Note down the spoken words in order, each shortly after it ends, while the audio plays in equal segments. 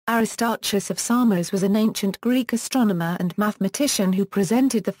Aristarchus of Samos was an ancient Greek astronomer and mathematician who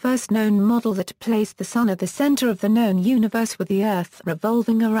presented the first known model that placed the Sun at the center of the known universe with the Earth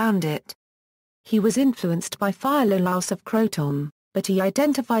revolving around it. He was influenced by Philolaus of Croton, but he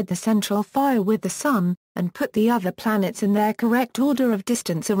identified the central fire with the Sun, and put the other planets in their correct order of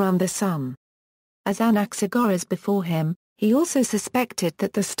distance around the Sun. As Anaxagoras before him, he also suspected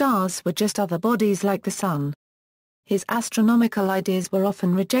that the stars were just other bodies like the Sun. His astronomical ideas were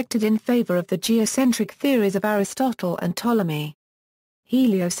often rejected in favor of the geocentric theories of Aristotle and Ptolemy.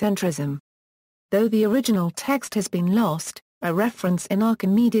 Heliocentrism. Though the original text has been lost, a reference in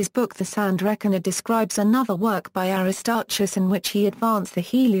Archimedes' book The Sand Reckoner describes another work by Aristarchus in which he advanced the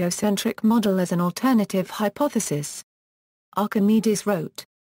heliocentric model as an alternative hypothesis. Archimedes wrote,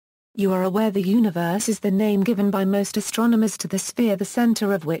 "You are aware the universe is the name given by most astronomers to the sphere the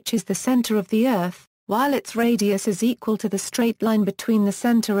center of which is the center of the Earth, while its radius is equal to the straight line between the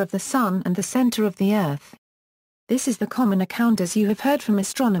center of the Sun and the center of the Earth. This is the common account as you have heard from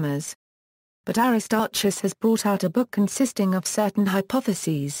astronomers. But Aristarchus has brought out a book consisting of certain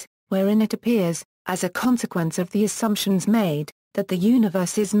hypotheses, wherein it appears, as a consequence of the assumptions made, that the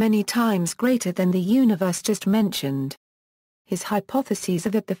universe is many times greater than the universe just mentioned. His hypotheses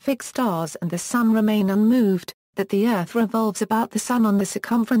are that the fixed stars and the Sun remain unmoved, that the Earth revolves about the Sun on the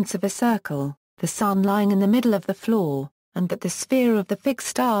circumference of a circle, the Sun lying in the middle of the floor, and that the sphere of the fixed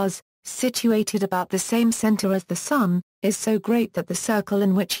stars, situated about the same center as the Sun, is so great that the circle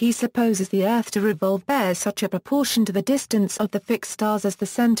in which he supposes the Earth to revolve bears such a proportion to the distance of the fixed stars as the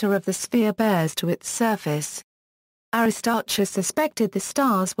center of the sphere bears to its surface. Aristarchus suspected the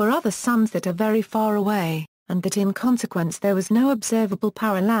stars were other suns that are very far away, and that in consequence there was no observable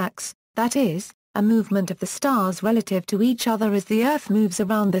parallax, that is, a movement of the stars relative to each other as the Earth moves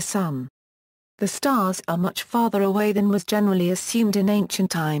around the Sun. The stars are much farther away than was generally assumed in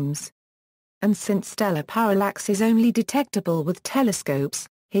ancient times. And since stellar parallax is only detectable with telescopes,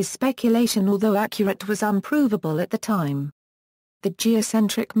 his speculation although accurate was unprovable at the time. The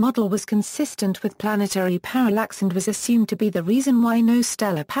geocentric model was consistent with planetary parallax and was assumed to be the reason why no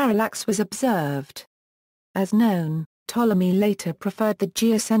stellar parallax was observed. As known, Ptolemy later preferred the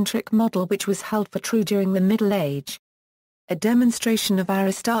geocentric model which was held for true during the Middle Age. A demonstration of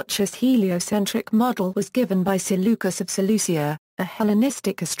Aristarchus' heliocentric model was given by Seleucus of Seleucia, a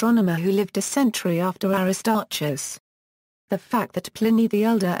Hellenistic astronomer who lived a century after Aristarchus. The fact that Pliny the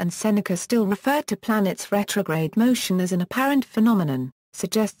Elder and Seneca still referred to planets' retrograde motion as an apparent phenomenon,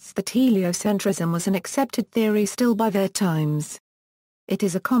 suggests that heliocentrism was an accepted theory still by their times. It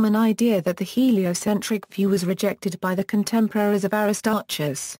is a common idea that the heliocentric view was rejected by the contemporaries of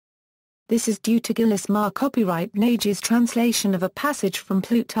Aristarchus. This is due to Gilles Marcopi-Reitnage's translation of a passage from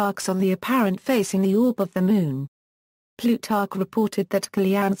Plutarch's on the apparent facing the orb of the Moon. Plutarch reported that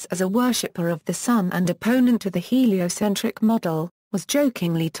Callias, as a worshipper of the Sun and opponent to the heliocentric model, was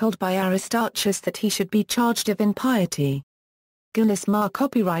jokingly told by Aristarchus that he should be charged of impiety. Gilles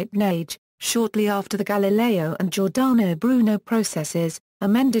Marcopi-Reitnage, shortly after the Galileo and Giordano Bruno processes,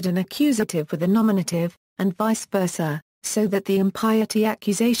 amended an accusative with a nominative, and vice versa, so that the impiety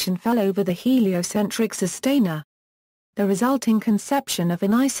accusation fell over the heliocentric sustainer. The resulting conception of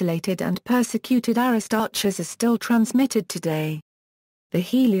an isolated and persecuted Aristarchus is still transmitted today. The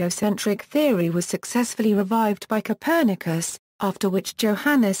heliocentric theory was successfully revived by Copernicus, after which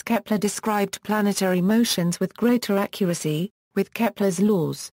Johannes Kepler described planetary motions with greater accuracy, with Kepler's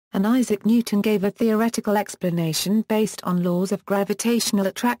laws, and Isaac Newton gave a theoretical explanation based on laws of gravitational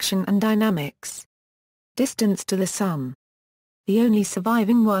attraction and dynamics. Distance to the Sun. The only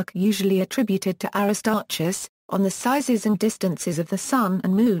surviving work usually attributed to Aristarchus, on the sizes and distances of the Sun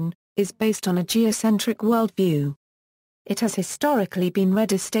and Moon, is based on a geocentric worldview. It has historically been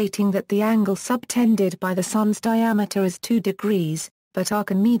read as stating that the angle subtended by the Sun's diameter is 2 degrees, but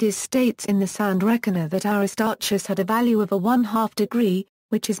Archimedes states in the Sand Reckoner that Aristarchus had a value of a 1/2 degree,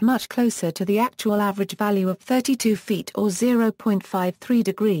 which is much closer to the actual average value of 32 feet or 0.53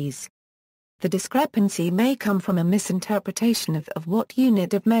 degrees. The discrepancy may come from a misinterpretation of what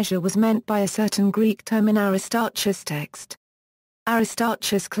unit of measure was meant by a certain Greek term in Aristarchus' text.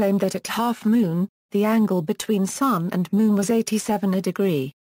 Aristarchus claimed that at half moon, the angle between Sun and Moon was 87 a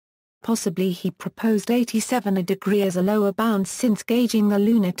degree. Possibly he proposed 87 a degree as a lower bound since gauging the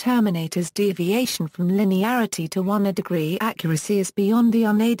lunar terminator's deviation from linearity to 1 a degree accuracy is beyond the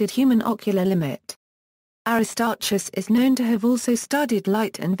unaided human ocular limit. Aristarchus is known to have also studied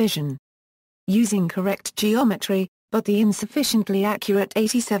light and vision. Using correct geometry, but the insufficiently accurate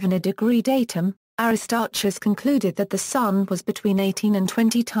 87 a degree datum, Aristarchus concluded that the Sun was between 18 and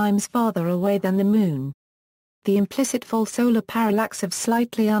 20 times farther away than the Moon. The implicit full solar parallax of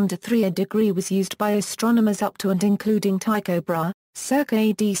slightly under 3 degree was used by astronomers up to and including Tycho Brahe, circa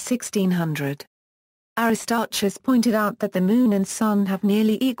AD 1600. Aristarchus pointed out that the Moon and Sun have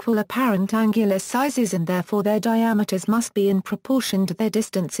nearly equal apparent angular sizes and therefore their diameters must be in proportion to their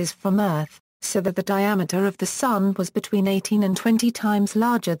distances from Earth, so that the diameter of the Sun was between 18 and 20 times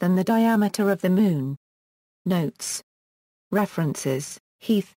larger than the diameter of the Moon. Notes. References: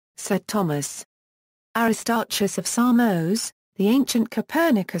 Heath, Sir Thomas. Aristarchus of Samos, The Ancient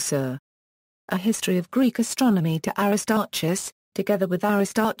Copernicus. A History of Greek Astronomy to Aristarchus, together with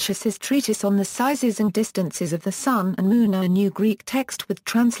Aristarchus's treatise on the sizes and distances of the Sun and Moon, a new Greek text with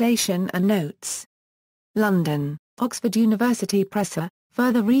translation and notes. London, Oxford University Press.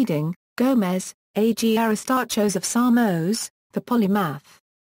 Further reading, Gomez, A.G. Aristarchus of Samos, The Polymath.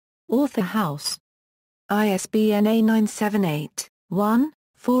 Author House. ISBN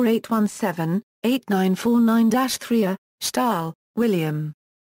A978-1-4817-8949-3. Stahl, William.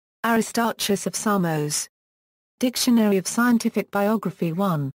 Aristarchus of Samos. Dictionary of Scientific Biography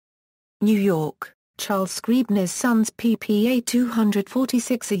 1. New York, Charles Scribner's Sons pp.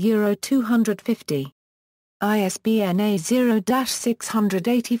 246-250. ISBN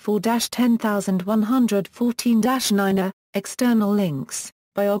A0-684-10114-9. External links,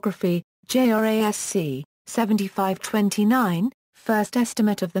 Biography, JRASC, 7529, First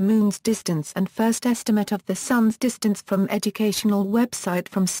Estimate of the Moon's Distance and First Estimate of the Sun's Distance from Educational Website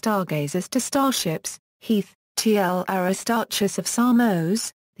From Stargazers to Starships, Heath, T.L. Aristarchus of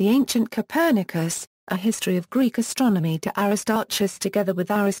Samos, The Ancient Copernicus, A History of Greek Astronomy to Aristarchus together with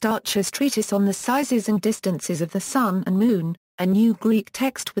Aristarchus' treatise on the sizes and distances of the Sun and Moon, a new Greek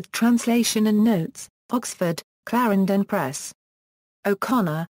text with translation and notes, Oxford, Clarendon Press.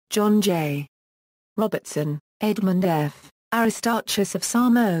 O'Connor, John J. Robertson, Edmund F. Aristarchus of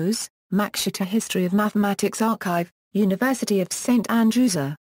Samos, Makshita History of Mathematics Archive, University of St Andrews.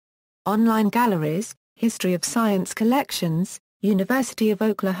 Online galleries, History of Science Collections, University of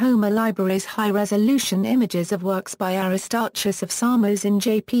Oklahoma Libraries. High-resolution images of works by Aristarchus of Samos in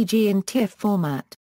JPG and TIFF format.